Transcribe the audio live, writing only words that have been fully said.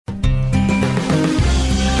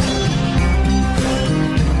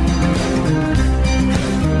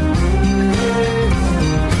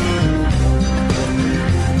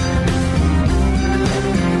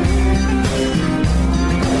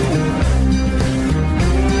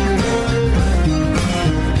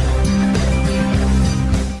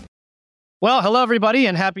Well, hello, everybody,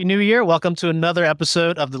 and Happy New Year. Welcome to another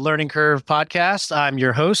episode of the Learning Curve podcast. I'm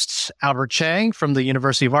your host, Albert Cheng from the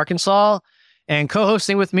University of Arkansas, and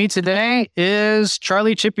co-hosting with me today is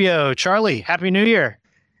Charlie Chieppo. Charlie, Happy New Year.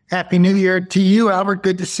 Happy New Year to you, Albert.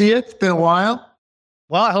 Good to see you. It's been a while.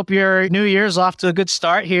 Well, I hope your New Year's off to a good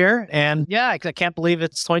start here. And yeah, I can't believe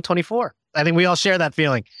it's 2024. I think we all share that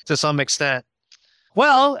feeling to some extent.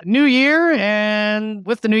 Well, New Year, and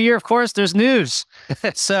with the New Year, of course, there's news.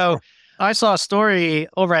 So I saw a story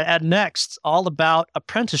over at EdNext all about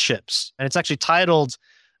apprenticeships, and it's actually titled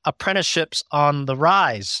Apprenticeships on the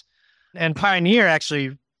Rise. And Pioneer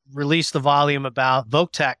actually released the volume about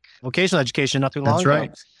VocaTech, vocational education, not too long ago. That's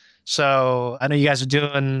right. So I know you guys are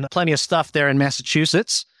doing plenty of stuff there in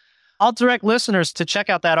Massachusetts. I'll direct listeners to check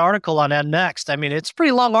out that article on EdNext. I mean, it's a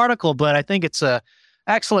pretty long article, but I think it's a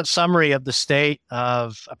excellent summary of the state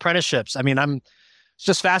of apprenticeships. I mean, it's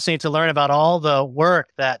just fascinating to learn about all the work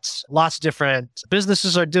that lots of different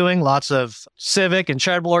businesses are doing, lots of civic and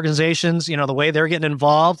charitable organizations, the way they're getting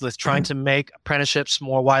involved with trying to make apprenticeships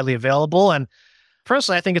more widely available. And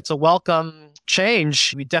personally, I think it's a welcome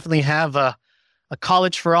change. We definitely have a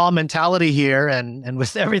college for all mentality here. And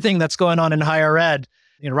with everything that's going on in higher ed,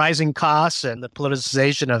 rising costs and the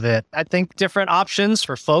politicization of it, I think different options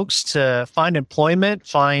for folks to find employment,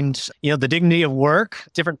 find, the dignity of work,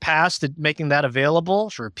 different paths to making that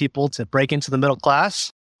available for people to break into the middle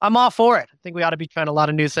class. I'm all for it. I think we ought to be trying a lot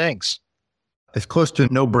of new things. As close to a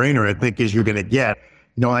no-brainer, I think, as you're going to get.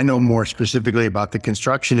 I know more specifically about the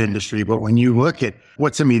construction industry, but when you look at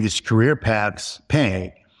what some of these career paths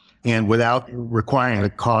pay, and without requiring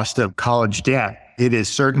the cost of college debt, it is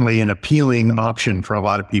certainly an appealing option for a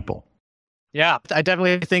lot of people. Yeah, I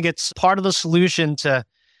definitely think it's part of the solution to,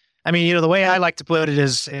 the way I like to put it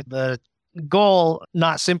is the goal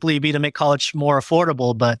not simply be to make college more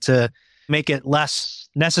affordable, but to make it less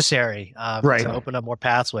necessary, right, to open up more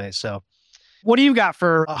pathways. So what do you got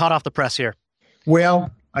for hot off the press here?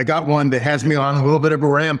 Well, I got one that has me on a little bit of a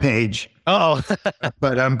rampage. Uh-oh.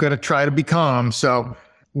 But I'm going to try to be calm. So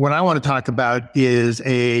what I want to talk about is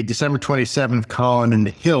a December 27th column in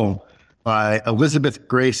The Hill by Elizabeth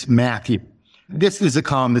Grace Matthew. This is a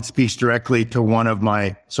column that speaks directly to one of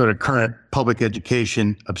my sort of current public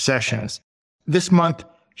education obsessions. This month,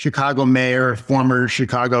 Chicago Mayor, former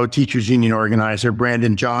Chicago Teachers Union organizer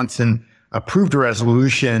Brandon Johnson approved a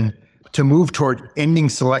resolution to move toward ending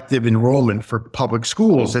selective enrollment for public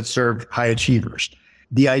schools that served high achievers.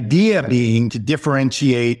 The idea being to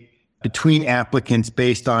differentiate between applicants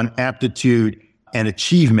based on aptitude and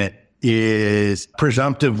achievement is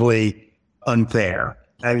presumptively unfair.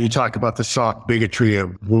 You talk about the soft bigotry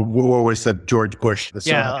of, what was that, George Bush?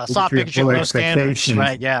 Soft bigotry of low standards.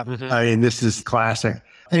 Right, yeah. Mm-hmm. This is classic.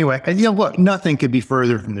 Anyway, look, nothing could be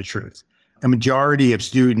further from the truth. A majority of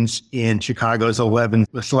students in Chicago's 11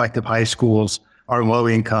 selective high schools are low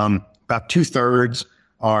income. About 2/3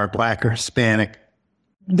 are Black or Hispanic.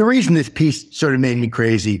 The reason this piece sort of made me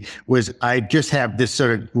crazy was I just have this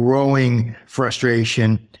sort of growing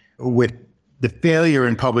frustration with the failure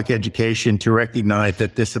in public education to recognize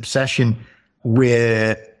that this obsession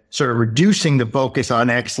with sort of reducing the focus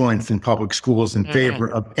on excellence in public schools in favor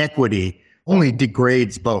of equity only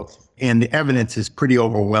degrades both. And the evidence is pretty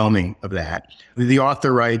overwhelming of that. The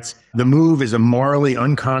author writes, the move is a morally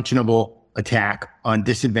unconscionable attack on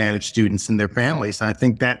disadvantaged students and their families. And I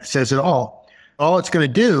think that says it all. All it's going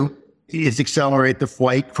to do is accelerate the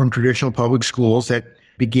flight from traditional public schools that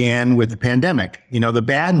began with the pandemic. The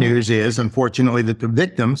bad news is, unfortunately, that the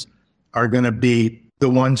victims are going to be the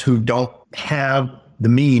ones who don't have the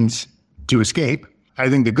means to escape. I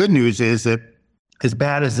think the good news is that as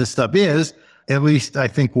bad as this stuff is, at least I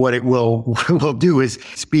think what it will do is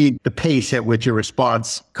speed the pace at which a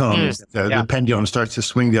response comes. The pendulum starts to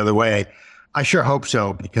swing the other way. I sure hope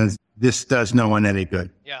so, because this does no one any good.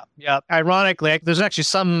 Yeah. Ironically, there's actually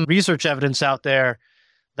some research evidence out there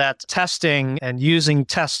that testing and using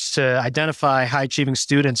tests to identify high-achieving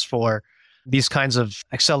students for these kinds of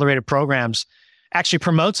accelerated programs actually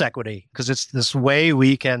promotes equity, because it's this way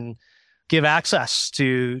we can give access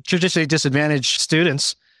to traditionally disadvantaged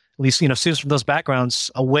students, at least, students from those backgrounds,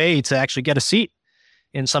 a way to actually get a seat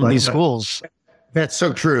in some of these schools. That's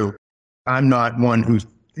so true. I'm not one who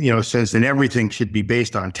says that everything should be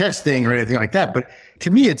based on testing or anything like that. But to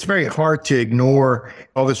me, it's very hard to ignore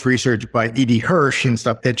all this research by E.D. Hirsch and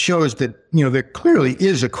stuff that shows that, there clearly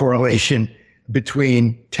is a correlation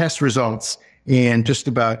between test results and just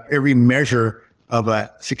about every measure of a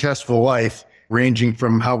successful life, ranging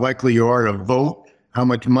from how likely you are to vote, how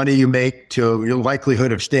much money you make, to your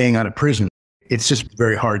likelihood of staying out of prison. It's just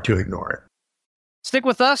very hard to ignore it. Stick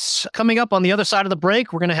with us. Coming up on the other side of the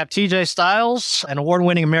break, we're going to have TJ Stiles, an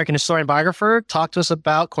award-winning American historian biographer, talk to us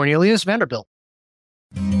about Cornelius Vanderbilt.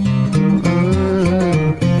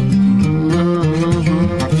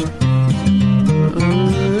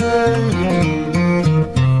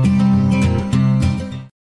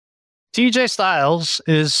 TJ Stiles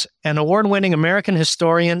is an award-winning American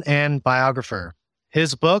historian and biographer.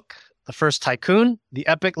 His book, The First Tycoon, The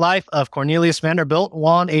Epic Life of Cornelius Vanderbilt,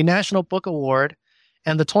 won a National Book Award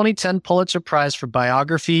and the 2010 Pulitzer Prize for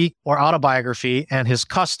Biography or Autobiography, and his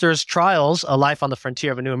Custer's Trials, A Life on the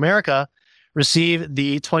Frontier of a New America, received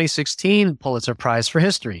the 2016 Pulitzer Prize for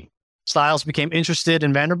History. Stiles became interested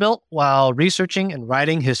in Vanderbilt while researching and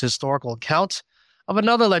writing his historical account of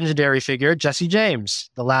another legendary figure, Jesse James,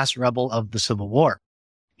 the last rebel of the Civil War.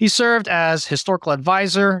 He served as historical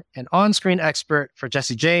advisor and on-screen expert for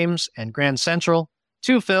Jesse James and Grand Central,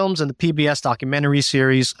 two films in the PBS documentary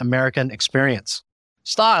series American Experience.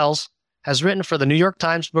 Stiles has written for the New York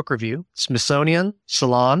Times Book Review, Smithsonian,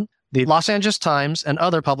 Salon, the Los Angeles Times, and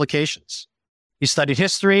other publications. He studied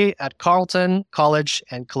history at Carleton College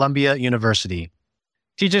and Columbia University.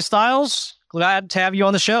 TJ Stiles, glad to have you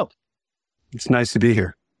on the show. It's nice to be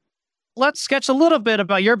here. Let's sketch a little bit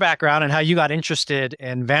about your background and how you got interested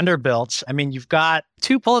in Vanderbilt. I mean, you've got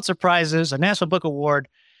 2 Pulitzer Prizes, a National Book Award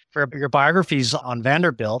for your biographies on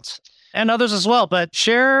Vanderbilt, and others as well. But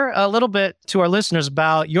share a little bit to our listeners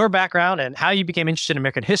about your background and how you became interested in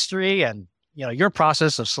American history and, your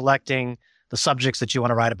process of selecting the subjects that you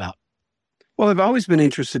want to write about. Well, I've always been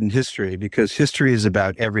interested in history because history is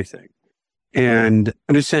about everything. And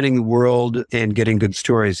understanding the world and getting good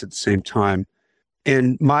stories at the same time.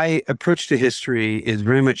 And my approach to history is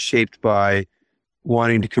very much shaped by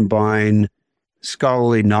wanting to combine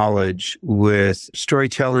scholarly knowledge with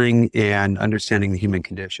storytelling and understanding the human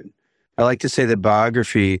condition. I like to say that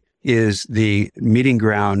biography is the meeting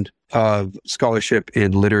ground of scholarship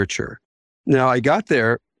and literature. Now, I got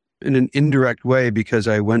there in an indirect way because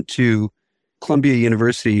I went to Columbia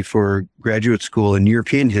University for graduate school in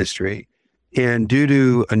European history. And due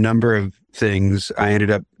to a number of things, I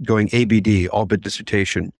ended up going ABD, all but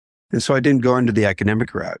dissertation. And so I didn't go into the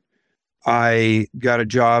academic route. I got a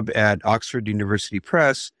job at Oxford University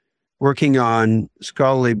Press working on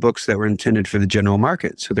scholarly books that were intended for the general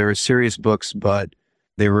market. So they were serious books, but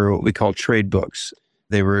they were what we call trade books.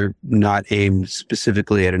 They were not aimed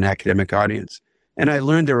specifically at an academic audience. And I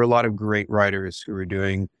learned there were a lot of great writers who were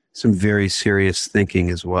doing some very serious thinking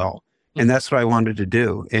as well. And that's what I wanted to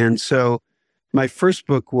do. And so my first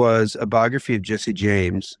book was a biography of Jesse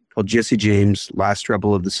James called Jesse James, Last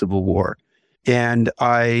Rebel of the Civil War. And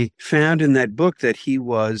I found in that book that he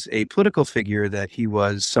was a political figure, that he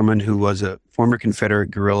was someone who was a former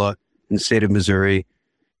Confederate guerrilla in the state of Missouri.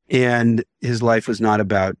 And his life was not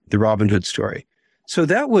about the Robin Hood story. So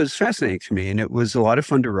that was fascinating to me. And it was a lot of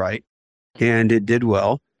fun to write. And it did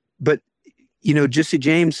well. But, Jesse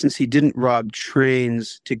James, since he didn't rob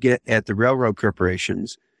trains to get at the railroad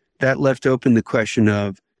corporations, that left open the question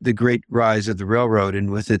of the great rise of the railroad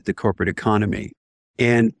and with it, the corporate economy.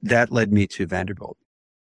 And that led me to Vanderbilt.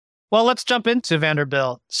 Well, let's jump into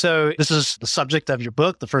Vanderbilt. So this is the subject of your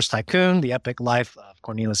book, The First Tycoon, The Epic Life of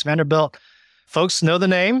Cornelius Vanderbilt. Folks know the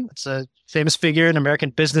name. It's a famous figure in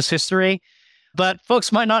American business history, but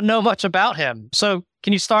folks might not know much about him. So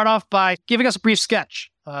can you start off by giving us a brief sketch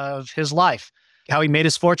of his life, how he made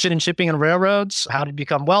his fortune in shipping and railroads, how did he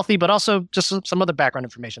become wealthy, but also just some other background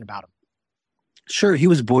information about him? Sure. He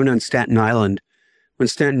was born on Staten Island when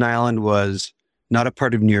Staten Island was not a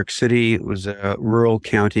part of New York City. It was a rural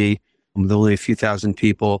county with only a few thousand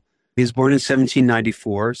people. He was born in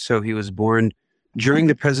 1794, so he was born during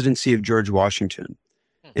the presidency of George Washington.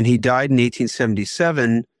 And he died in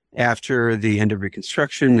 1877 after the end of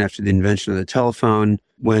Reconstruction, after the invention of the telephone,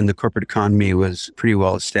 when the corporate economy was pretty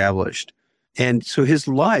well established. And so his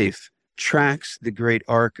life tracks the great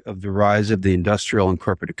arc of the rise of the industrial and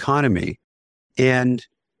corporate economy. And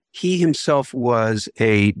he himself was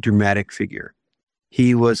a dramatic figure.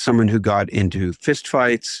 He was someone who got into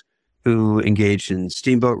fistfights, who engaged in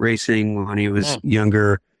steamboat racing when he was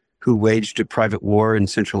younger, who waged a private war in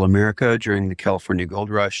Central America during the California Gold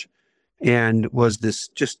Rush, and was this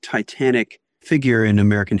just titanic figure in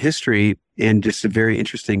American history and just a very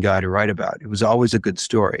interesting guy to write about. It was always a good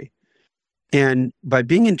story. And by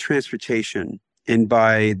being in transportation and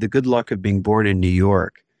by the good luck of being born in New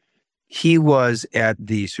York, he was at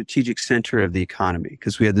the strategic center of the economy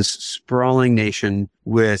because we had this sprawling nation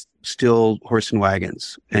with still horse and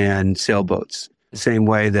wagons and sailboats, the same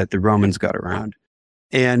way that the Romans got around.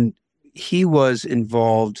 And he was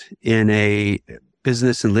involved in a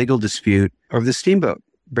business and legal dispute over the steamboat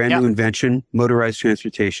brand new invention, motorized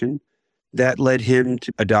transportation. That led him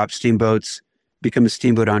to adopt steamboats, become a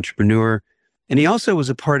steamboat entrepreneur. And he also was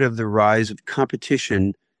a part of the rise of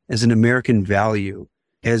competition as an American value,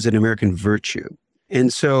 as an American virtue.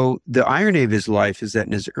 And so the irony of his life is that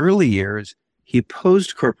in his early years, he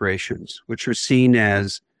opposed corporations, which were seen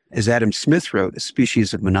as Adam Smith wrote, a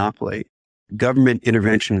species of monopoly, government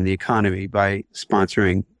intervention in the economy by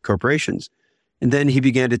sponsoring corporations. And then he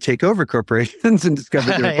began to take over corporations and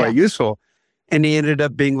discovered they were quite useful. And he ended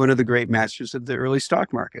up being one of the great masters of the early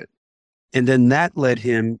stock market. And then that led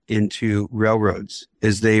him into railroads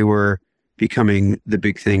as they were becoming the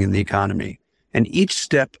big thing in the economy. And each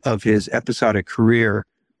step of his episodic career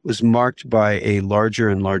was marked by a larger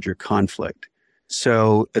and larger conflict.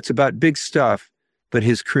 So it's about big stuff, but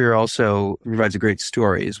his career also provides a great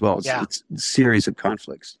story as well. It's a series of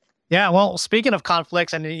conflicts. Yeah, well, speaking of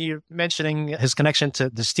conflicts, and you're mentioning his connection to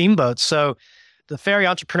the steamboats. So the ferry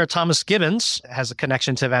entrepreneur Thomas Gibbons has a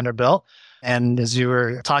connection to Vanderbilt. And as you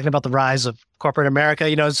were talking about the rise of corporate America,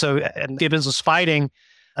 and Gibbons was fighting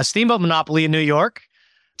a steamboat monopoly in New York.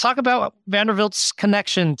 Talk about Vanderbilt's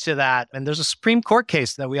connection to that. And there's a Supreme Court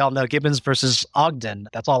case that we all know, Gibbons versus Ogden.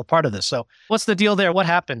 That's all a part of this. So what's the deal there? What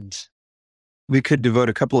happened? We could devote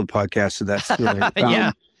a couple of podcasts to that story.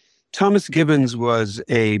 Yeah. Thomas Gibbons was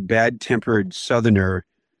a bad-tempered Southerner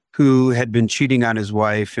who had been cheating on his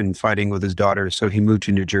wife and fighting with his daughter, so he moved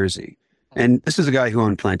to New Jersey. And this is a guy who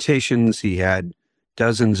owned plantations. He had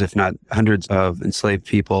dozens, if not hundreds of enslaved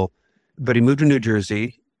people. But he moved to New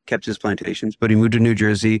Jersey, kept his plantations, but he moved to New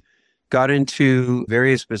Jersey, got into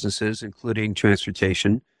various businesses, including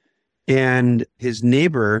transportation. And his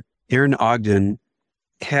neighbor, Aaron Ogden,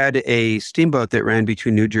 had a steamboat that ran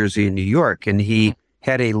between New Jersey and New York. And he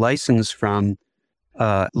had a license from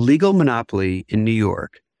Legal Monopoly in New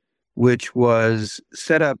York, which was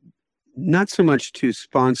set up not so much to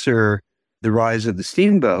sponsor the rise of the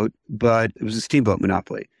steamboat, but it was a steamboat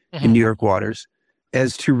monopoly in New York waters,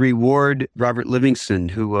 as to reward Robert Livingston,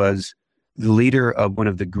 who was the leader of one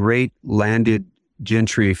of the great landed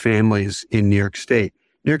gentry families in New York State.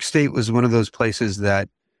 New York State was one of those places that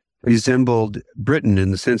resembled Britain in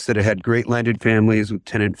the sense that it had great landed families with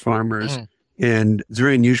tenant farmers. And it's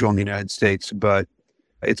very unusual in the United States, but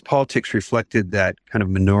its politics reflected that kind of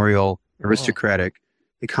manorial, aristocratic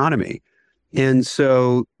economy. And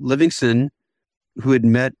so Livingston, who had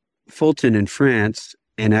met Fulton in France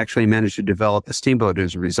and actually managed to develop a steamboat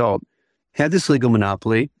as a result, had this legal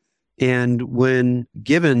monopoly. And when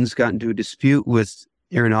Gibbons got into a dispute with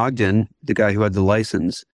Aaron Ogden, the guy who had the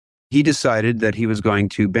license, he decided that he was going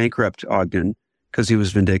to bankrupt Ogden because he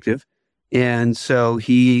was vindictive. And so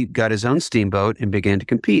he got his own steamboat and began to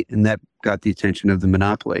compete, and that got the attention of the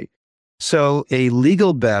monopoly. So a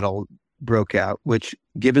legal battle broke out, which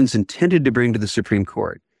Gibbons intended to bring to the Supreme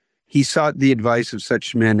Court. He sought the advice of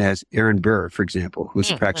such men as Aaron Burr, for example, who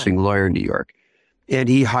was a practicing lawyer in New York. And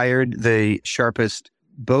he hired the sharpest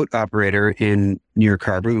boat operator in New York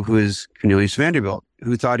Harbor, who is Cornelius Vanderbilt,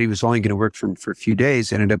 who thought he was only going to work for him for a few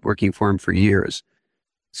days, ended up working for him for years.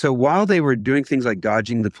 So while they were doing things like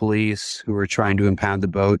dodging the police who were trying to impound the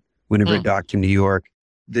boat whenever it docked in New York,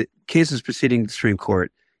 the case was proceeding to the Supreme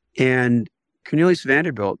Court. And Cornelius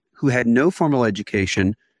Vanderbilt, who had no formal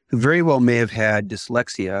education, who very well may have had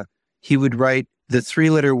dyslexia, he would write the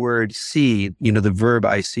three-letter word see, the verb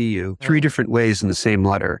I see you, three different ways in the same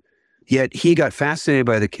letter. Yet he got fascinated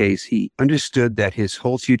by the case. He understood that his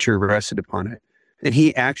whole future rested upon it. And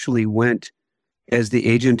he actually went as the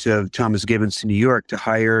agent of Thomas Gibbons to New York to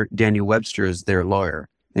hire Daniel Webster as their lawyer.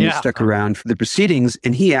 And he stuck around for the proceedings.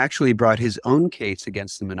 And he actually brought his own case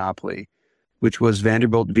against the monopoly, which was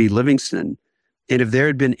Vanderbilt v. Livingston. And if there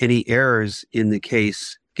had been any errors in the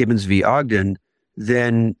case Gibbons v. Ogden,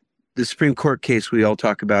 then the Supreme Court case we all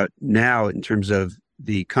talk about now in terms of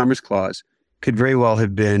the Commerce Clause could very well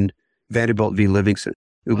have been Vanderbilt v. Livingston.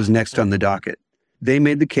 It was next on the docket. They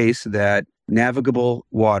made the case that navigable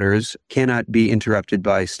waters cannot be interrupted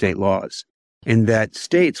by state laws, and that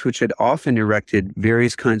states which had often erected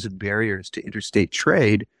various kinds of barriers to interstate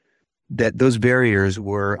trade, that those barriers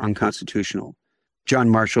were unconstitutional. John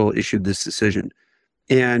Marshall issued this decision,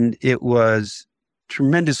 and it was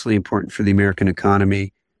tremendously important for the American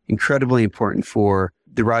economy, incredibly important for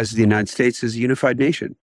the rise of the United States as a unified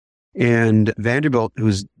nation. And Vanderbilt, who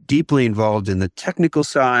was deeply involved in the technical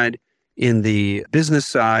side, in the business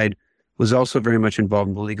side, was also very much involved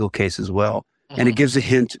in the legal case as well. And it gives a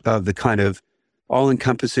hint of the kind of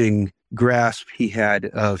all-encompassing grasp he had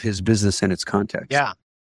of his business and its context. Yeah.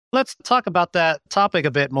 Let's talk about that topic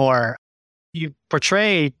a bit more. You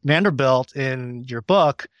portray Vanderbilt in your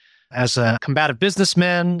book as a combative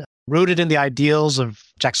businessman, rooted in the ideals of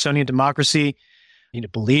Jacksonian democracy. He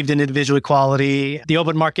believed in individual equality, the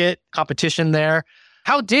open market, competition there.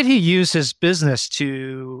 How did he use his business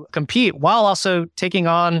to compete while also taking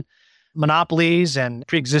on monopolies and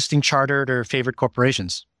pre-existing chartered or favored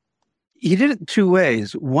corporations? He did it two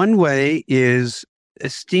ways. One way is a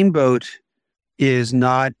steamboat is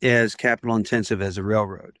not as capital intensive as a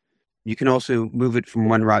railroad. You can also move it from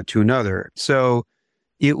one route to another. So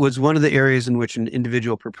it was one of the areas in which an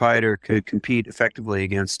individual proprietor could compete effectively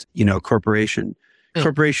against, a corporation.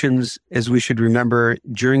 Corporations, as we should remember,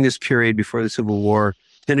 during this period before the Civil War,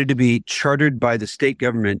 tended to be chartered by the state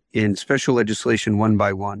government in special legislation one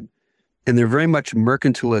by one. And they're very much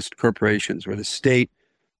mercantilist corporations where the state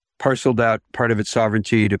parceled out part of its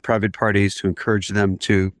sovereignty to private parties to encourage them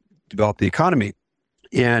to develop the economy.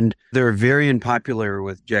 And they're very unpopular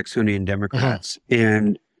with Jacksonian Democrats.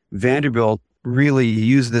 And Vanderbilt really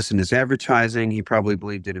used this in his advertising. He probably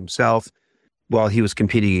believed it himself while he was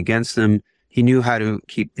competing against them. He knew how to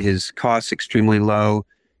keep his costs extremely low.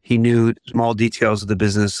 He knew small details of the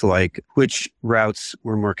business, like which routes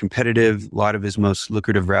were more competitive. A lot of his most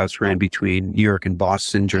lucrative routes ran between New York and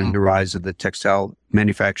Boston during the rise of the textile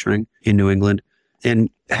manufacturing in New England, and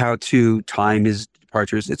how to time his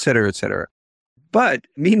departures, et cetera, et cetera. But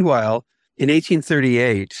meanwhile, in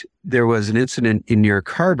 1838, there was an incident in New York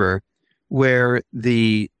Harbor where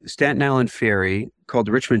the Staten Island Ferry, called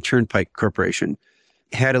the Richmond Turnpike Corporation,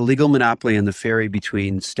 had a legal monopoly on the ferry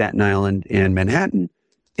between Staten Island and Manhattan.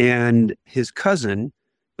 And his cousin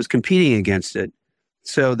was competing against it.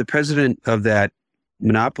 So the president of that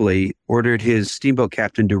monopoly ordered his steamboat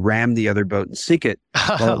captain to ram the other boat and sink it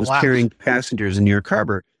while it was carrying passengers in New York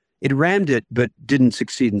Harbor. It rammed it, but didn't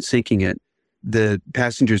succeed in sinking it. The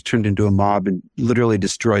passengers turned into a mob and literally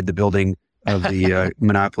destroyed the building of the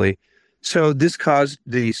monopoly. So this caused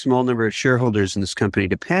the small number of shareholders in this company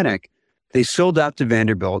to panic. They sold out to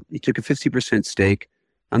Vanderbilt. He took a 50% stake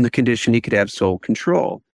on the condition he could have sole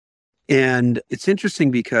control. And it's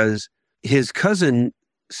interesting because his cousin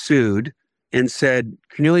sued and said,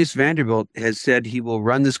 Cornelius Vanderbilt has said he will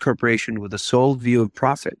run this corporation with a sole view of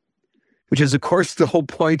profit, which is, of course, the whole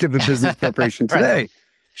point of a business corporation today. Right.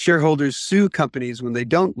 Shareholders sue companies when they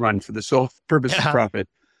don't run for the sole purpose of profit.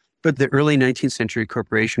 But the early 19th century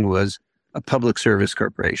corporation was a public service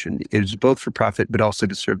corporation. It was both for profit, but also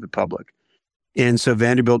to serve the public. And so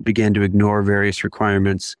Vanderbilt began to ignore various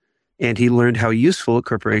requirements, and he learned how useful a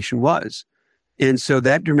corporation was. And so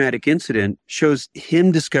that dramatic incident shows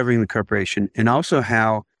him discovering the corporation, and also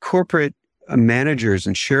how corporate managers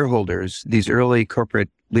and shareholders, these early corporate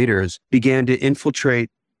leaders, began to infiltrate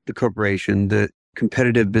the corporation, the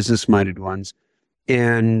competitive business-minded ones,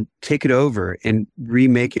 and take it over and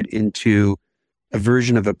remake it into a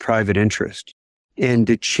version of a private interest, and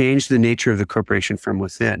to change the nature of the corporation from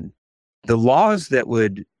within. The laws that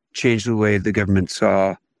would change the way the government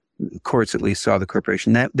saw, the courts at least saw the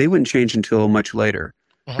corporation, that they wouldn't change until much later,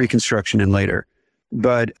 Reconstruction and later.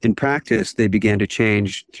 But in practice, they began to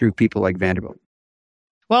change through people like Vanderbilt.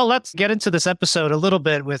 Well, let's get into this episode a little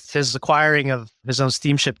bit with his acquiring of his own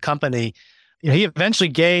steamship company. He eventually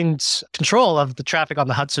gained control of the traffic on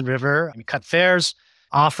the Hudson River. He cut fares,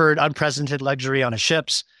 offered unprecedented luxury on his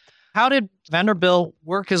ships. How did Vanderbilt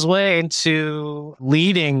work his way into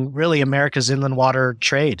leading really America's inland water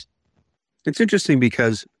trade? It's interesting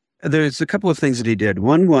because there's a couple of things that he did.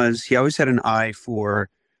 One was he always had an eye for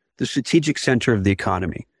the strategic center of the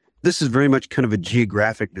economy. This is very much kind of a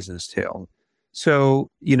geographic business tale. So,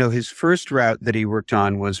 his first route that he worked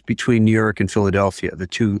on was between New York and Philadelphia, the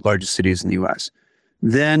two largest cities in the U.S.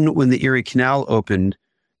 Then when the Erie Canal opened,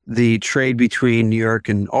 the trade between New York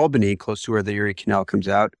and Albany, close to where the Erie Canal comes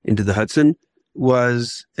out into the Hudson,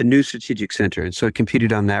 was a new strategic center. And so it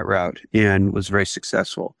competed on that route and was very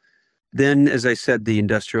successful. Then, as I said, the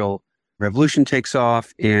Industrial Revolution takes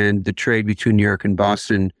off and the trade between New York and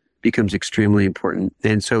Boston becomes extremely important.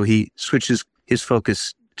 And so he switches his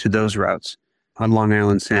focus to those routes on Long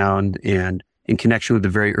Island Sound and in connection with the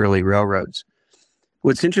very early railroads.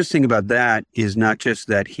 What's interesting about that is not just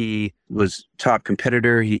that he was top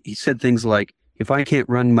competitor. He said things like, if I can't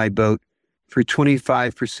run my boat for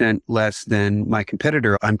 25% less than my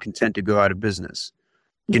competitor, I'm content to go out of business.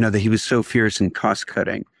 That he was so fierce in cost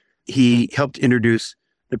cutting. He helped introduce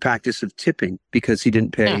the practice of tipping because he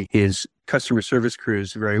didn't pay his customer service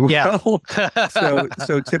crews very well. Yeah.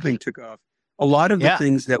 So tipping took off. A lot of the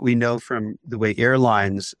things that we know from the way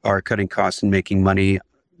airlines are cutting costs and making money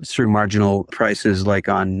through marginal prices, like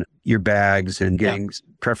on your bags and getting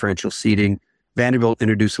preferential seating. Vanderbilt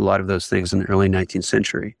introduced a lot of those things in the early 19th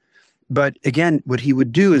century. But again, what he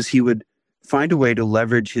would do is he would find a way to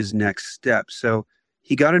leverage his next step. So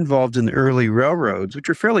he got involved in the early railroads, which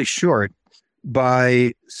were fairly short,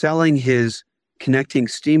 by selling his connecting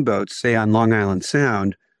steamboats, say on Long Island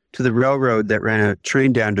Sound, to the railroad that ran a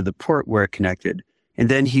train down to the port where it connected. And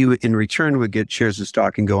then he, in return, would get shares of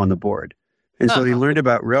stock and go on the board. And so he learned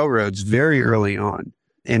about railroads very early on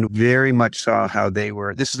and very much saw how they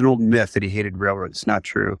were. This is an old myth that he hated railroads. It's not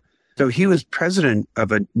true. So he was president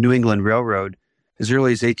of a New England railroad as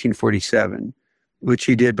early as 1847, which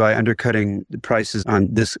he did by undercutting the prices on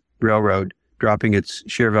this railroad, dropping its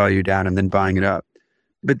share value down and then buying it up.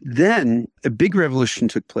 But then a big revolution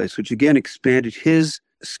took place, which again expanded his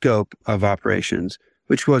scope of operations,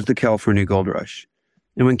 which was the California Gold Rush.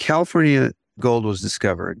 And when California gold was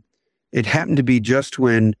discovered, it happened to be just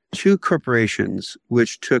when two corporations,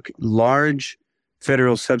 which took large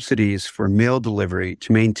federal subsidies for mail delivery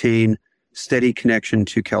to maintain steady connection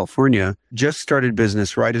to California, just started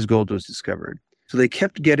business right as gold was discovered. So they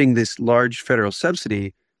kept getting this large federal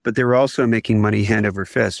subsidy, but they were also making money hand over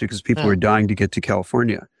fist because people were dying to get to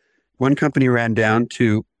California. One company ran down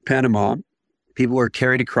to Panama. People were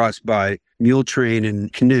carried across by mule train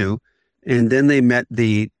and canoe. And then they met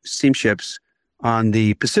the steamships on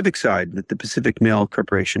the Pacific side that the Pacific Mail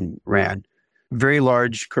Corporation ran. Very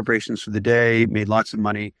large corporations for the day, made lots of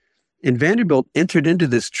money. And Vanderbilt entered into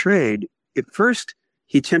this trade. At first,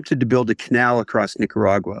 he attempted to build a canal across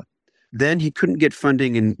Nicaragua. Then he couldn't get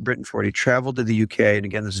funding in Britain for it. He traveled to the UK. And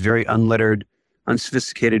again, this very unlettered,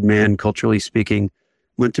 unsophisticated man, culturally speaking,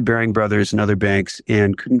 went to Baring Brothers and other banks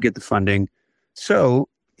and couldn't get the funding. So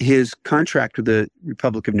his contract with the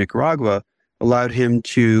Republic of Nicaragua allowed him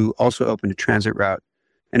to also open a transit route.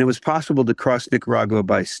 And it was possible to cross Nicaragua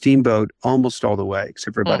by steamboat almost all the way,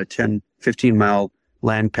 except for about a 10, 15-mile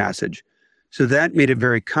land passage. So that made it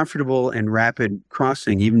very comfortable and rapid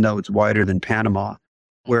crossing, even though it's wider than Panama,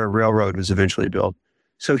 where a railroad was eventually built.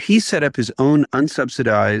 So he set up his own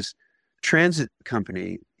unsubsidized transit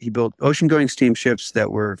company. He built ocean-going steamships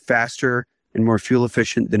that were faster and more fuel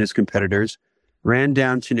efficient than his competitors, ran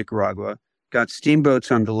down to Nicaragua, got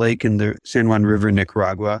steamboats on the lake in the San Juan River in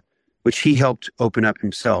Nicaragua, which he helped open up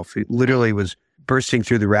himself. He literally was bursting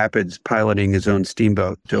through the rapids, piloting his own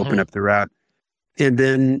steamboat to open up the route. And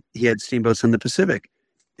then he had steamboats on the Pacific.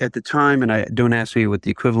 At the time, and I don't ask me what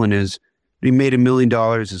the equivalent is, he made $1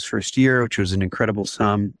 million his first year, which was an incredible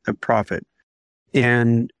sum of profit.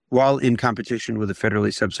 And while in competition with a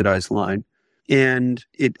federally subsidized line, and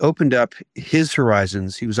it opened up his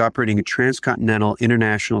horizons. He was operating a transcontinental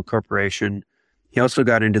international corporation. He also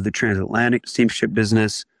got into the transatlantic steamship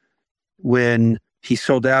business. When he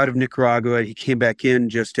sold out of Nicaragua, he came back in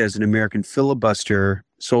just as an American filibuster,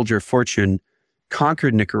 soldier of fortune,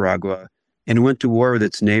 conquered Nicaragua, and went to war with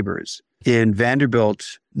its neighbors. And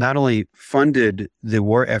Vanderbilt not only funded the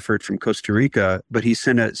war effort from Costa Rica, but he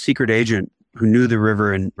sent a secret agent who knew the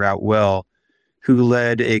river and route well, who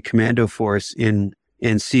led a commando force in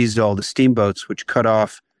and seized all the steamboats, which cut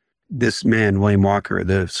off this man, William Walker,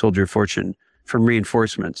 the soldier of fortune, from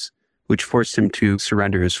reinforcements, which forced him to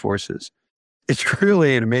surrender his forces. It's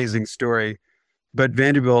really an amazing story. But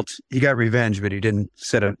Vanderbilt, he got revenge, but he didn't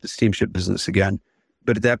set up the steamship business again.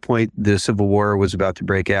 But at that point, the Civil War was about to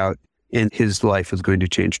break out, and his life was going to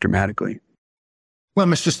change dramatically. Well,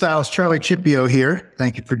 Mr. Stiles, Charlie Chieppo here.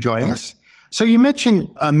 Thank you for joining us. So you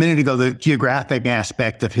mentioned a minute ago the geographic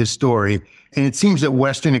aspect of his story, and it seems that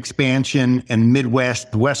Western expansion and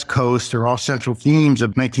Midwest, the West Coast are all central themes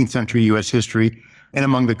of 19th century U.S. history and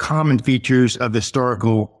among the common features of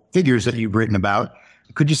historical figures that you've written about.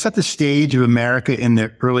 Could you set the stage of America in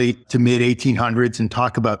the early to mid 1800s and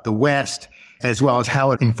talk about the West, as well as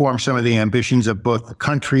how it informs some of the ambitions of both the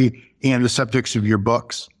country and the subjects of your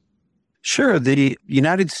books? Sure. The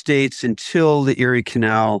United States, until the Erie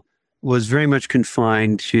Canal, was very much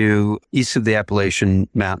confined to east of the Appalachian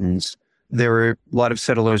Mountains. There were a lot of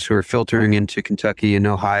settlers who were filtering into Kentucky and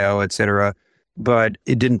Ohio, et cetera, but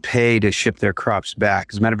it didn't pay to ship their crops back.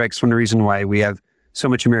 As a matter of fact, it's one reason why we have so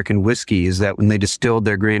much American whiskey is that when they distilled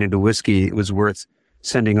their grain into whiskey, it was worth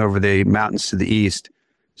sending over the mountains to the east.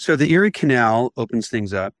 So the Erie Canal opens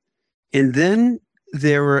things up. And then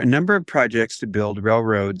there were a number of projects to build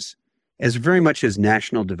railroads as very much as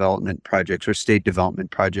national development projects or state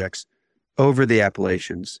development projects over the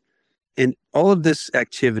Appalachians. And all of this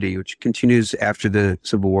activity, which continues after the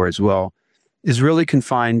Civil War as well, is really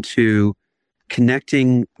confined to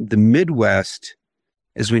connecting the Midwest,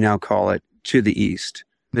 as we now call it, to the East.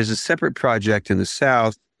 There's a separate project in the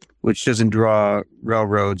South, which doesn't draw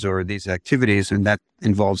railroads or these activities, and that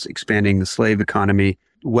involves expanding the slave economy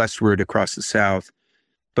westward across the South.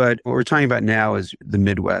 But what we're talking about now is the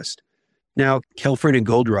Midwest. Now, California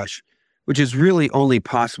Gold Rush, which is really only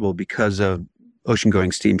possible because of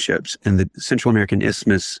ocean-going steamships and the Central American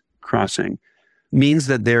Isthmus crossing means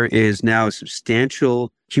that there is now a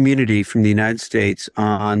substantial community from the United States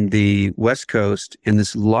on the West Coast in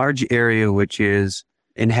this large area, which is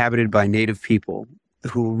inhabited by native people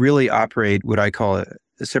who really operate what I call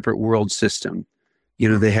a separate world system.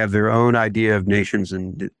 They have their own idea of nations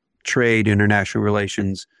and trade, international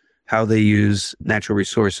relations, how they use natural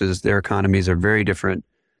resources. Their economies are very different,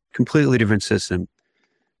 completely different system.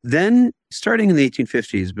 Then, starting in the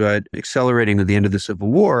 1850s, but accelerating at the end of the Civil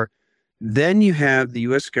War, then you have the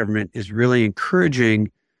U.S. government is really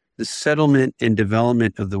encouraging the settlement and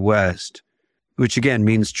development of the West, which again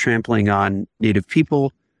means trampling on native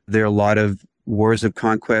people. There are a lot of wars of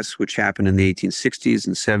conquest, which happened in the 1860s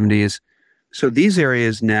and 70s. So these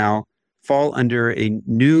areas now fall under a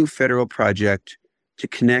new federal project to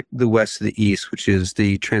connect the West to the East, which is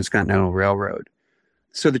the Transcontinental Railroad.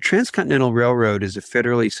 So the Transcontinental Railroad is a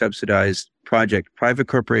federally subsidized project, private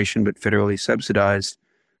corporation, but federally subsidized.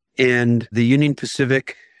 And the Union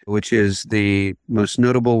Pacific, which is the most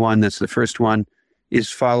notable one, that's the first one, is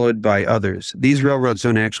followed by others. These railroads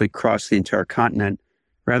don't actually cross the entire continent.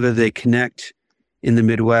 Rather, they connect in the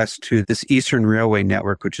Midwest to this Eastern Railway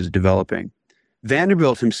network, which is developing.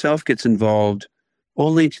 Vanderbilt himself gets involved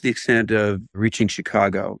only to the extent of reaching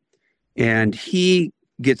Chicago. And he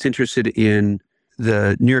gets interested in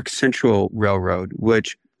the New York Central Railroad,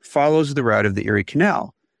 which follows the route of the Erie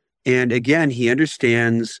Canal. And again, he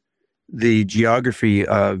understands the geography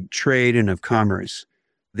of trade and of commerce.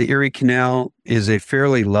 The Erie Canal is a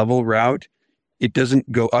fairly level route. It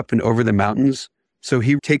doesn't go up and over the mountains. So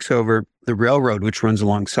he takes over the railroad, which runs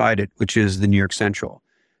alongside it, which is the New York Central,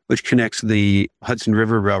 which connects the Hudson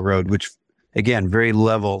River Railroad, which, again, very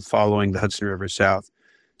level following the Hudson River south.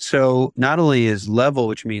 So not only is level,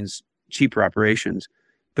 which means cheaper operations,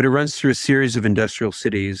 but it runs through a series of industrial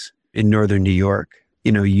cities in northern New York.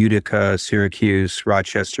 Utica, Syracuse,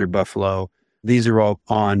 Rochester, Buffalo. These are all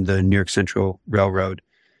on the New York Central Railroad.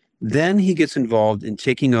 Then he gets involved in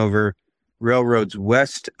taking over railroads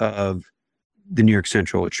west of the New York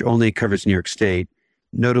Central, which only covers New York State,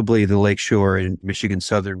 notably the Lakeshore and Michigan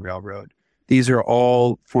Southern Railroad. These are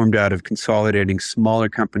all formed out of consolidating smaller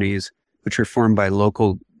companies, which are formed by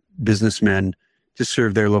local businessmen to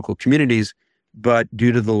serve their local communities. But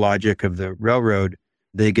due to the logic of the railroad,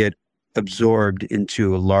 they get absorbed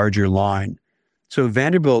into a larger line. So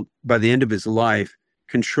Vanderbilt, by the end of his life,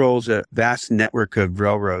 controls a vast network of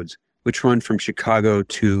railroads, which run from Chicago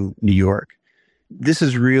to New York. This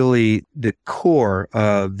is really the core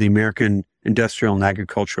of the American industrial and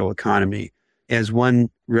agricultural economy. As one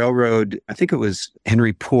railroad, I think it was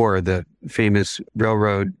Henry Poor, the famous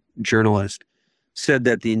railroad journalist, said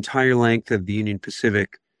that the entire length of the Union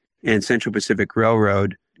Pacific and Central Pacific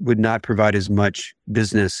Railroad would not provide as much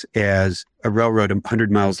business as a railroad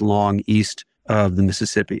 100 miles long east of the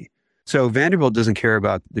Mississippi. So Vanderbilt doesn't care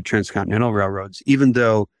about the transcontinental railroads, even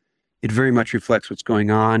though it very much reflects what's going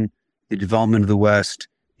on, the development of the West,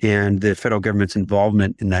 and the federal government's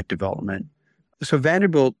involvement in that development. So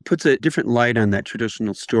Vanderbilt puts a different light on that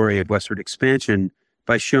traditional story of westward expansion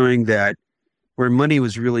by showing that where money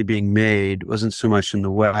was really being made wasn't so much in the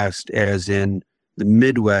West as in the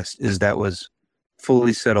Midwest, as that was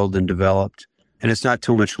fully settled and developed. And it's not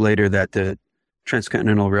too much later that the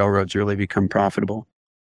transcontinental railroads really become profitable.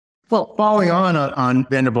 Well, following on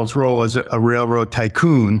Vanderbilt's role as a railroad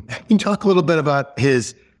tycoon, can you talk a little bit about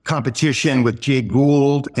his competition with Jay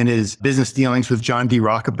Gould and his business dealings with John D.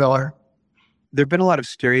 Rockefeller? There have been a lot of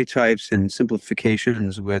stereotypes and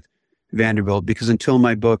simplifications with Vanderbilt because until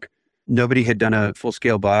my book, nobody had done a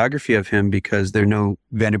full-scale biography of him because there are no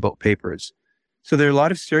Vanderbilt papers. So there are a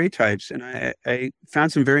lot of stereotypes, and I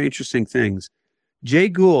found some very interesting things. Jay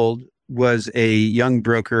Gould was a young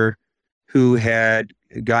broker who had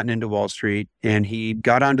gotten into Wall Street, and he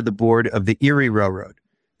got onto the board of the Erie Railroad.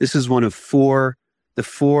 This is one of the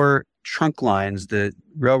four trunk lines, the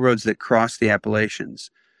railroads that cross the Appalachians.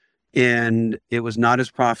 And it was not as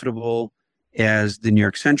profitable as the New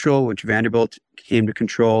York Central, which Vanderbilt came to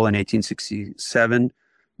control in 1867.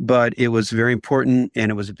 But it was very important, and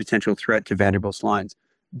it was a potential threat to Vanderbilt's lines.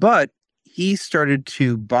 But he started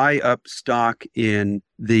to buy up stock in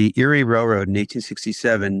the Erie Railroad in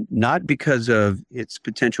 1867, not because of its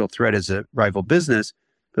potential threat as a rival business,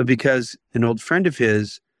 but because an old friend of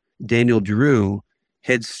his, Daniel Drew,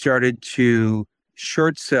 had started to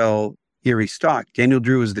short sell Erie stock. Daniel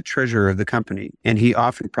Drew was the treasurer of the company, and he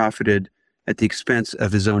often profited at the expense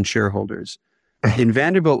of his own shareholders. And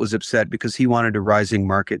Vanderbilt was upset because he wanted a rising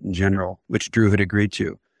market in general, which Drew had agreed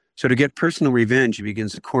to. So to get personal revenge, he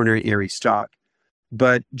begins to corner Erie stock.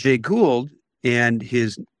 But Jay Gould and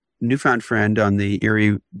his newfound friend on the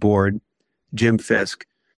Erie board, Jim Fisk,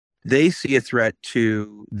 they see a threat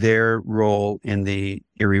to their role in the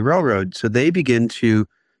Erie Railroad. So they begin to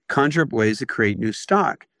conjure up ways to create new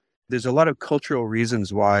stock. There's a lot of cultural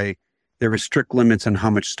reasons why there were strict limits on how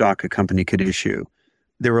much stock a company could issue.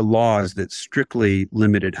 There were laws that strictly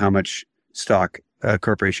limited how much stock a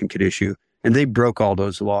corporation could issue. And they broke all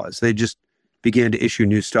those laws. They just began to issue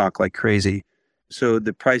new stock like crazy. So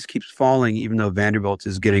the price keeps falling, even though Vanderbilt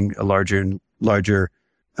is getting a larger and larger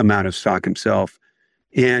amount of stock himself.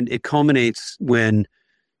 And it culminates when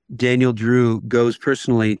Daniel Drew goes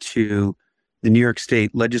personally to the New York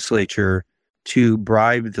State legislature to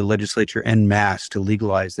bribe the legislature en masse to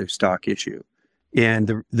legalize their stock issue.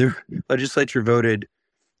 And the legislature voted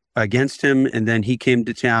against him, and then he came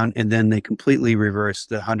to town, and then they completely reversed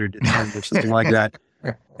the 100 to 10 or something like that.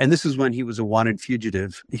 And this is when he was a wanted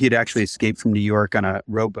fugitive. He had actually escaped from New York on a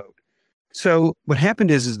rowboat. So what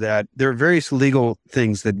happened is that there are various legal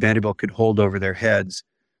things that Vanderbilt could hold over their heads.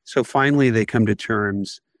 So finally they come to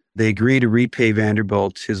terms. They agree to repay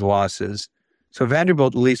Vanderbilt his losses. So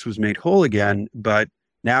Vanderbilt at least was made whole again, but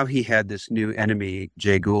now he had this new enemy,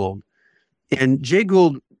 Jay Gould. And Jay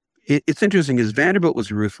Gould, it's interesting, is Vanderbilt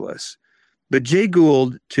was ruthless, but Jay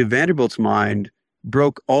Gould, to Vanderbilt's mind,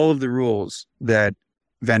 broke all of the rules that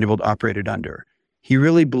Vanderbilt operated under. He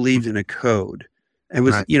really believed in a code. It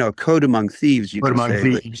was, a code among thieves, you could say.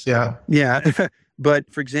 Among thieves, yeah. Yeah. But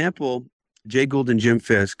for example, Jay Gould and Jim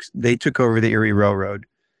Fisk, they took over the Erie Railroad,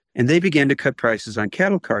 and they began to cut prices on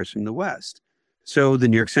cattle cars from the West. So the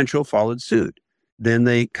New York Central followed suit. Then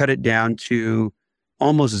they cut it down to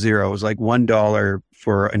almost zero. It was like $1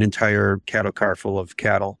 for an entire cattle car full of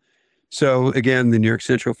cattle. So again, the New York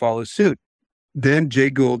Central follows suit. Then Jay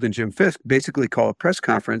Gould and Jim Fisk basically call a press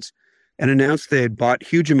conference and announced they had bought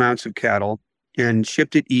huge amounts of cattle and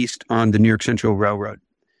shipped it east on the New York Central Railroad.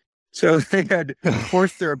 So they had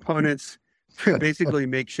forced their opponents to basically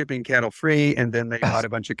make shipping cattle free, and then they bought a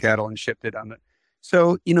bunch of cattle and shipped it on the...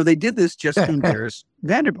 So, they did this just to embarrass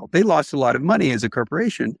Vanderbilt. They lost a lot of money as a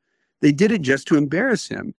corporation. They did it just to embarrass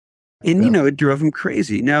him. And, it drove him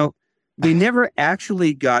crazy. Now, they never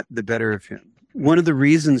actually got the better of him. One of the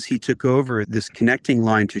reasons he took over this connecting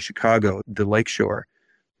line to Chicago, the Lakeshore,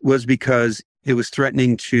 was because it was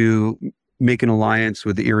threatening to make an alliance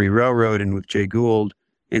with the Erie Railroad and with Jay Gould.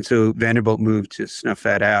 And so Vanderbilt moved to snuff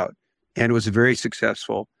that out. And it was very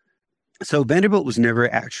successful. So Vanderbilt was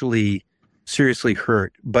never actually seriously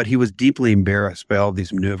hurt, but he was deeply embarrassed by all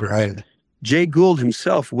these maneuvers. Right. Jay Gould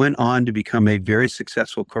himself went on to become a very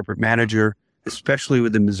successful corporate manager, especially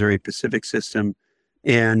with the Missouri Pacific system.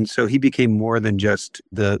 And so he became more than just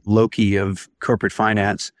the Loki of corporate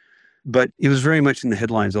finance, but it was very much in the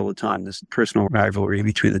headlines all the time, this personal rivalry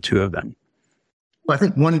between the two of them. Well, I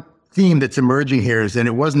think one theme that's emerging here is that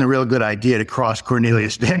it wasn't a real good idea to cross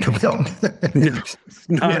Cornelius Vanderbilt.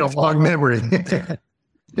 He had a long memory.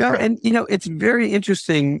 Yeah, and it's very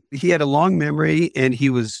interesting. He had a long memory and he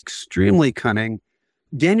was extremely cunning.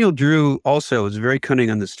 Daniel Drew also was very cunning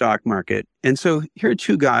on the stock market. And so here are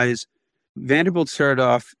two guys. Vanderbilt started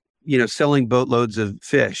off, selling boatloads of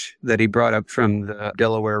fish that he brought up from the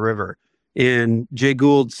Delaware River. And Jay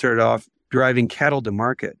Gould started off driving cattle to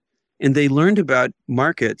market. And they learned about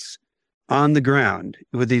markets on the ground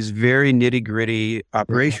with these very nitty-gritty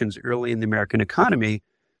operations early in the American economy.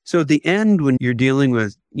 So at the end, when you're dealing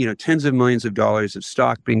with, tens of millions of dollars of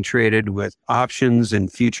stock being traded with options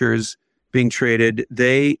and futures being traded,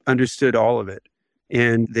 they understood all of it.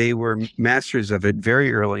 And they were masters of it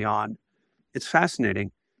very early on. It's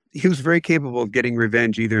fascinating. He was very capable of getting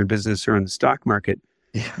revenge either in business or in the stock market.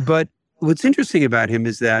 Yeah. But what's interesting about him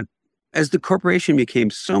is that as the corporation became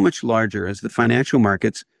so much larger, as the financial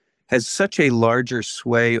markets has such a larger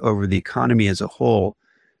sway over the economy as a whole,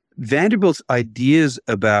 Vanderbilt's ideas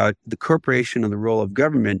about the corporation and the role of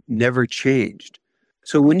government never changed.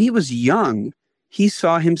 So when he was young, he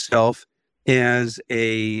saw himself as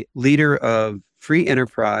a leader of free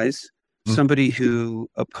enterprise, somebody who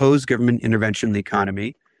opposed government intervention in the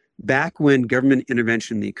economy, back when government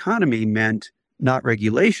intervention in the economy meant not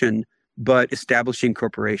regulation, but establishing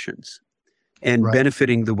corporations and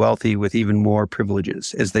benefiting the wealthy with even more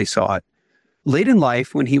privileges as they saw it. Late in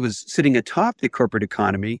life, when he was sitting atop the corporate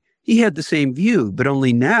economy, he had the same view, but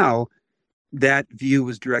only now that view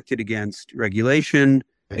was directed against regulation,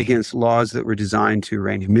 against laws that were designed to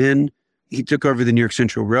rein him in. He took over the New York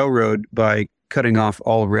Central Railroad by cutting off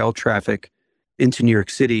all rail traffic into New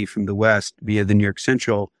York City from the west via the New York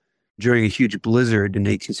Central during a huge blizzard in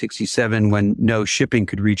 1867 when no shipping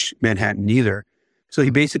could reach Manhattan either. So he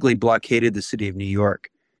basically blockaded the city of New York.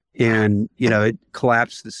 And, it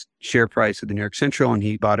collapsed the share price of the New York Central, and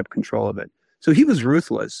he bought up control of it. So he was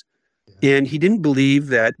ruthless. And he didn't believe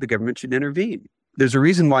that the government should intervene. There's a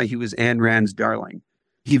reason why he was Ayn Rand's darling.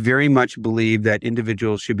 He very much believed that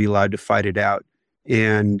individuals should be allowed to fight it out,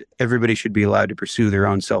 and everybody should be allowed to pursue their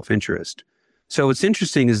own self-interest. So what's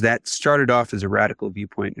interesting is that started off as a radical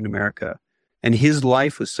viewpoint in America. And his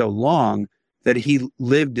life was so long that he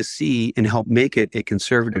lived to see and help make it a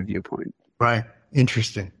conservative viewpoint. Right.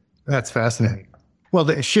 Interesting. That's fascinating. Well,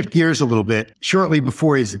 to shift gears a little bit, shortly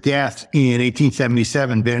before his death in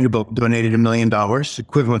 1877, Vanderbilt donated $1 million,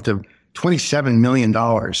 equivalent to $27 million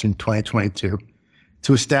in 2022,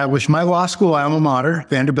 to establish my law school alma mater,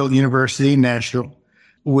 Vanderbilt University, Nashville.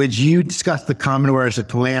 Would you discuss the Commodore as a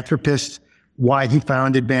philanthropist, why he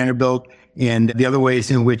founded Vanderbilt, and the other ways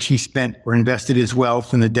in which he spent or invested his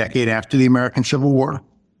wealth in the decade after the American Civil War?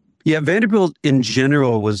 Yeah, Vanderbilt in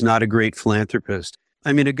general was not a great philanthropist.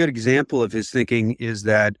 I mean, a good example of his thinking is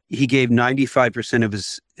that he gave 95% of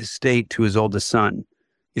his estate to his oldest son.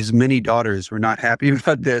 His many daughters were not happy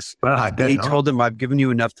about this. Well, he told them, I've given you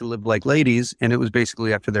enough to live like ladies. And it was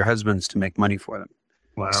basically after their husbands to make money for them.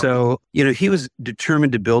 Wow. So, he was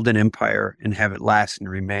determined to build an empire and have it last and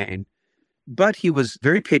remain. But he was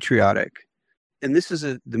very patriotic. And this is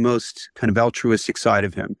the most kind of altruistic side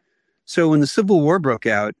of him. So when the Civil War broke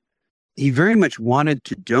out, he very much wanted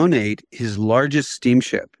to donate his largest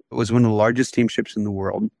steamship. It was one of the largest steamships in the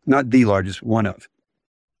world, not the largest, one of,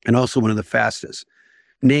 and also one of the fastest,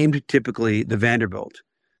 named typically the Vanderbilt.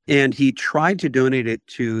 And he tried to donate it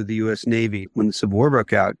to the U.S. Navy when the Civil War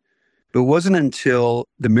broke out. But it wasn't until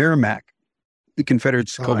the Merrimack, the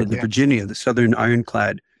Confederates called it the Virginia, the Southern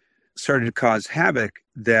Ironclad, started to cause havoc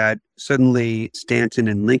that suddenly Stanton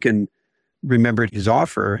and Lincoln remembered his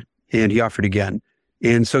offer, and he offered again.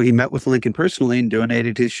 And so he met with Lincoln personally and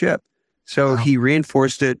donated his ship. So he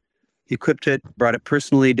reinforced it, equipped it, brought it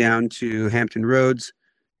personally down to Hampton Roads,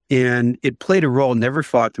 and it played a role, never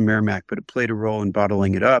fought the Merrimack, but it played a role in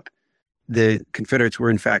bottling it up. The Confederates were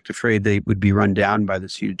in fact afraid they would be run down by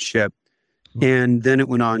this huge ship. And then it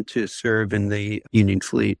went on to serve in the Union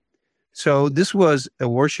fleet. So this was a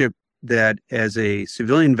warship that as a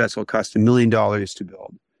civilian vessel cost $1 million to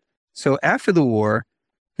build. So after the war,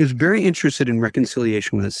 he was very interested in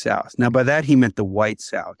reconciliation with the South. Now, by that, he meant the white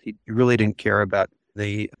South. He really didn't care about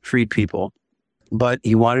the freed people, but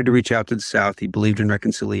he wanted to reach out to the South. He believed in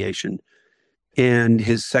reconciliation. And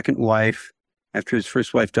his second wife, after his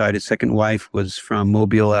first wife died, his second wife was from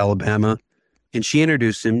Mobile, Alabama. And she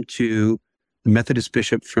introduced him to the Methodist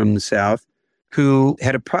bishop from the South, who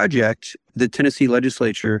had a project. The Tennessee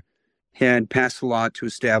legislature had passed a law to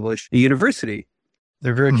establish a university.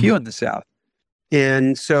 There are very few in the South.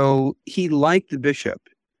 And so he liked the bishop,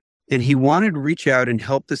 and he wanted to reach out and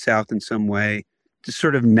help the South in some way to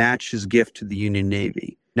sort of match his gift to the Union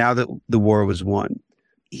Navy now that the war was won.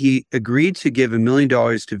 He agreed to give $1 million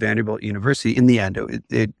to Vanderbilt University. In the end,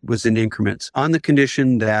 it was in increments on the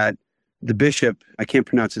condition that the bishop, I can't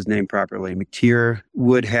pronounce his name properly, McTeer,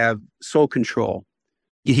 would have sole control.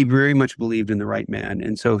 He very much believed in the right man.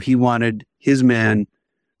 And so he wanted his man,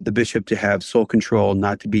 the bishop, to have sole control,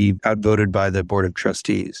 not to be outvoted by the board of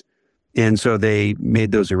trustees. And so they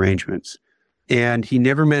made those arrangements. And he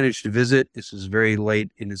never managed to visit. This was very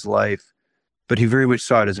late in his life, but he very much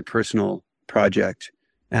saw it as a personal project.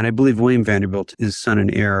 And I believe William Vanderbilt, his son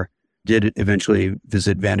and heir, did eventually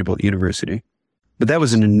visit Vanderbilt University. But that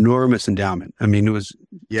was an enormous endowment. I mean, it was,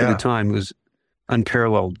 at the time, it was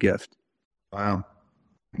unparalleled gift. Wow.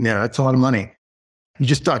 Yeah, that's a lot of money. You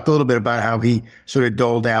just talked a little bit about how he sort of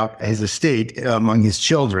doled out his estate among his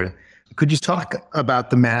children. Could you talk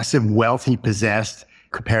about the massive wealth he possessed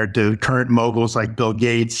compared to current moguls like Bill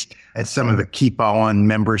Gates and some of the keep-on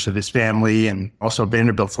members of his family and also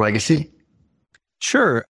Vanderbilt's legacy?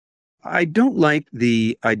 Sure. I don't like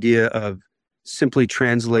the idea of simply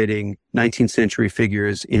translating 19th century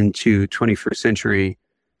figures into 21st century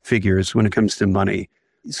figures when it comes to money.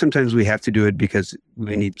 Sometimes we have to do it because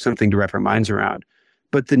we need something to wrap our minds around.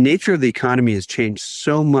 But the nature of the economy has changed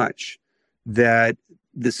so much that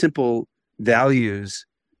the simple values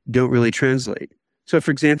don't really translate. So,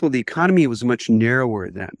 for example, the economy was much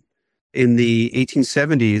narrower then. In the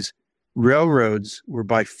 1870s, railroads were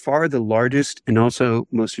by far the largest and also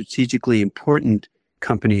most strategically important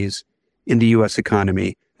companies in the U.S.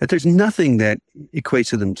 economy. That there's nothing that equates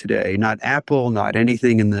to them today, not Apple, not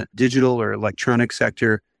anything in the digital or electronic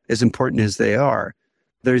sector, as important as they are.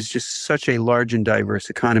 There's just such a large and diverse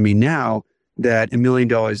economy now that $1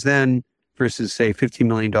 million then versus, say, $50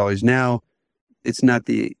 million now, it's not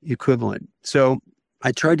the equivalent. So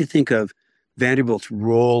I tried to think of Vanderbilt's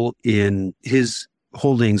role in his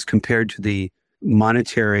holdings compared to the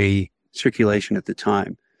monetary circulation at the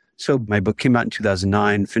time. So my book came out in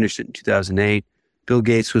 2009, finished it in 2008. Bill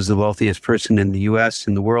Gates was the wealthiest person in the US,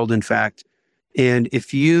 in the world, in fact. And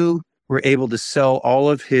if you were able to sell all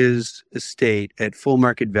of his estate at full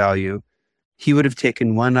market value, he would have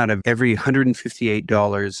taken one out of every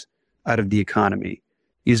 $158 out of the economy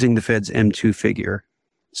using the Fed's M2 figure.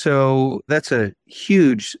 So that's a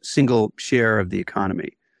huge single share of the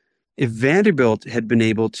economy. If Vanderbilt had been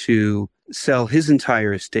able to sell his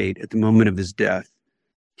entire estate at the moment of his death,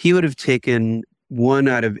 he would have taken one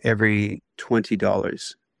out of every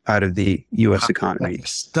 $20 out of the U.S. economy. That's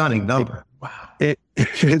a stunning number. Wow. It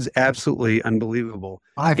is absolutely unbelievable.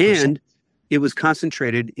 5%. And it was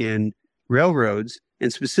concentrated in railroads,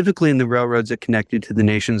 and specifically in the railroads that connected to the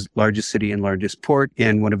nation's largest city and largest port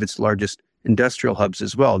and one of its largest industrial hubs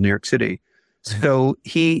as well, New York City. So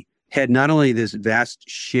he had not only this vast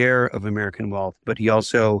share of American wealth, but he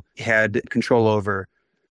also had control over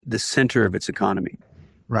the center of its economy.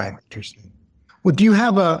 Right. Interesting. Well, do you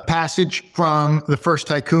have a passage from the First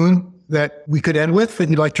Tycoon that we could end with that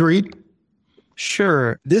you'd like to read?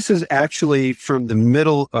 Sure. This is actually from the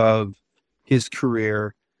middle of his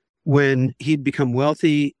career when he'd become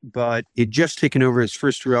wealthy, but he'd just taken over his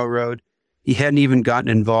first railroad. He hadn't even gotten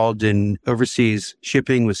involved in overseas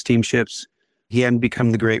shipping with steamships. He hadn't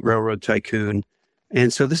become the great railroad tycoon.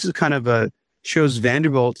 And so this is kind of shows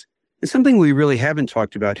Vanderbilt, and something we really haven't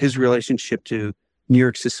talked about, his relationship to New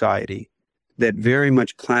York society, that very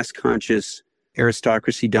much class-conscious,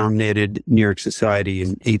 aristocracy-dominated New York society in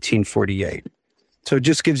 1848. So it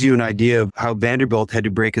just gives you an idea of how Vanderbilt had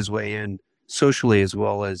to break his way in socially as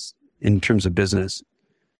well as in terms of business.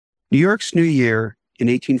 New York's New Year in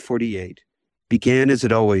 1848 began as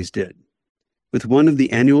it always did, with one of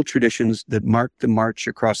the annual traditions that marked the march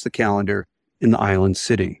across the calendar in the island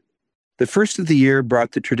city. The first of the year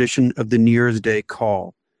brought the tradition of the New Year's Day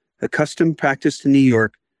call, a custom practiced in New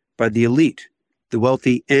York by the elite, the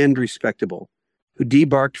wealthy and respectable, who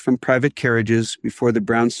debarked from private carriages before the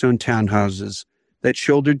brownstone townhouses that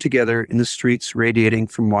shouldered together in the streets radiating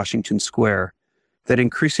from Washington Square, that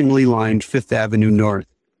increasingly lined Fifth Avenue North,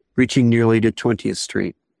 reaching nearly to 20th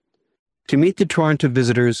Street. To meet the torrent of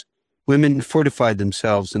visitors, women fortified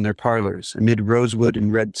themselves in their parlors amid rosewood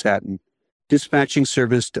and red satin, dispatching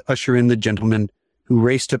servants to usher in the gentlemen who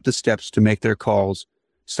raced up the steps to make their calls,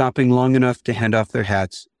 stopping long enough to hand off their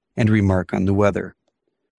hats and remark on the weather.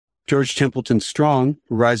 George Templeton Strong,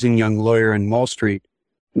 a rising young lawyer in Wall Street,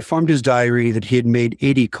 informed his diary that he had made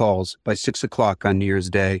 80 calls by 6 o'clock on New Year's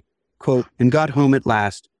Day, quote, and got home at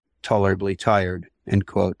last, tolerably tired, end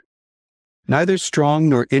quote. Neither Strong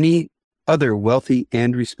nor any other wealthy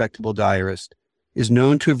and respectable diarist is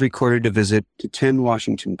known to have recorded a visit to 10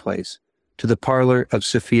 Washington Place, to the parlor of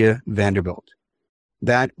Sophia Vanderbilt.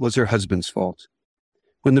 That was her husband's fault.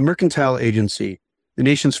 When the Mercantile Agency, the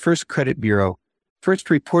nation's first credit bureau, first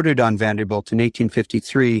reported on Vanderbilt in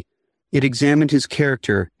 1853, it examined his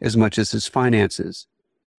character as much as his finances.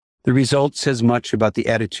 The result says much about the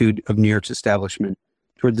attitude of New York's establishment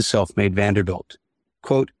toward the self-made Vanderbilt.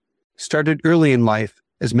 Quote, started early in life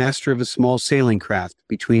as master of a small sailing craft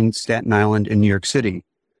between Staten Island and New York City,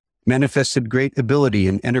 manifested great ability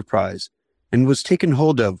and enterprise, and was taken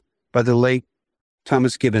hold of by the late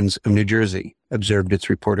Thomas Gibbons of New Jersey, observed its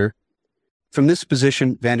reporter. From this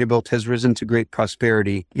position, Vanderbilt has risen to great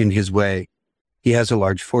prosperity in his way. He has a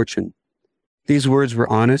large fortune. These words were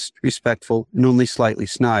honest, respectful, and only slightly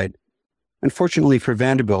snide. Unfortunately for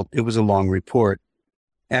Vanderbilt, it was a long report.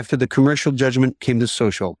 After the commercial judgment came the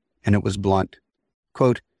social, and it was blunt.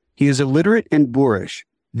 Quote, he is illiterate and boorish,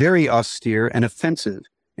 very austere and offensive,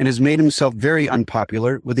 and has made himself very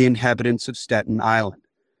unpopular with the inhabitants of Staten Island.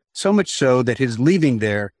 So much so that his leaving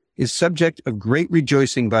there is subject of great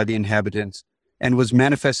rejoicing by the inhabitants and was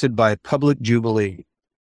manifested by a public jubilee.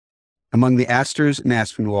 Among the Astors and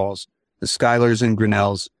Aspinwalls, the Schuylers and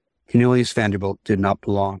Grinnells, Cornelius Vanderbilt did not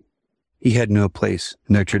belong. He had no place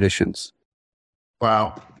in their traditions.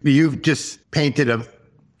 Wow. You've just painted a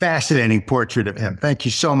fascinating portrait of him. Thank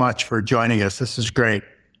you so much for joining us. This is great.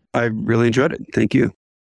 I really enjoyed it. Thank you.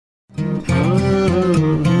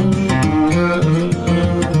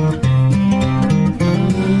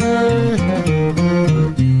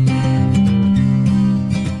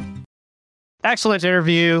 Excellent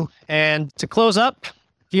interview. And to close up,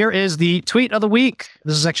 here is the tweet of the week.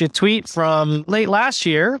 This is actually a tweet from late last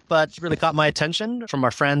year, but really caught my attention from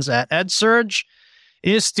our friends at EdSurge.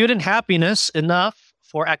 Is student happiness enough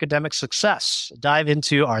for academic success? Dive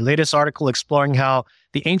into our latest article exploring how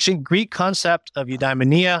the ancient Greek concept of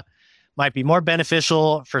eudaimonia might be more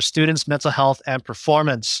beneficial for students' mental health and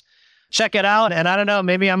performance. check it out. And I don't know,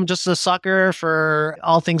 maybe I'm just a sucker for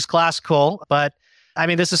all things classical, but I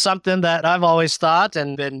mean, this is something that I've always thought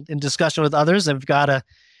and been in discussion with others. I've got to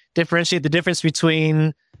differentiate the difference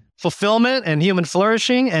between fulfillment and human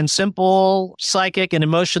flourishing and simple psychic and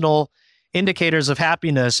emotional indicators of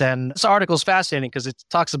happiness. And this article is fascinating because it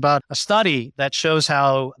talks about a study that shows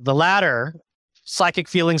how the latter, psychic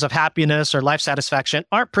feelings of happiness or life satisfaction,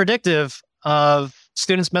 aren't predictive of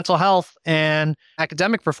students' mental health and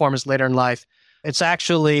academic performance later in life. It's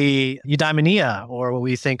actually eudaimonia, or what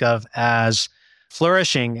we think of as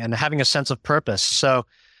flourishing and having a sense of purpose. So,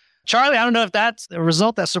 Charlie, I don't know if that's a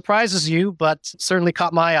result that surprises you, but certainly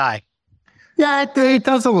caught my eye. Yeah, it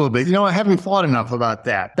does a little bit. You know, I haven't thought enough about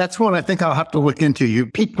that. That's one I think I'll have to look into. You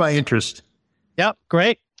piqued my interest. Yep,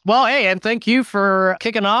 great. Well, hey, and thank you for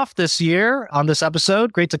kicking off this year on this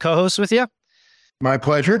episode. Great to co-host with you. My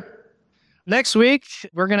pleasure. Next week,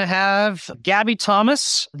 we're going to have Gabby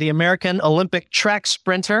Thomas, the American Olympic track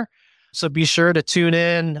sprinter. So be sure to tune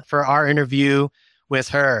in for our interview with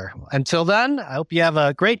her. Until then, I hope you have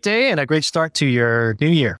a great day and a great start to your new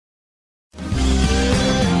year.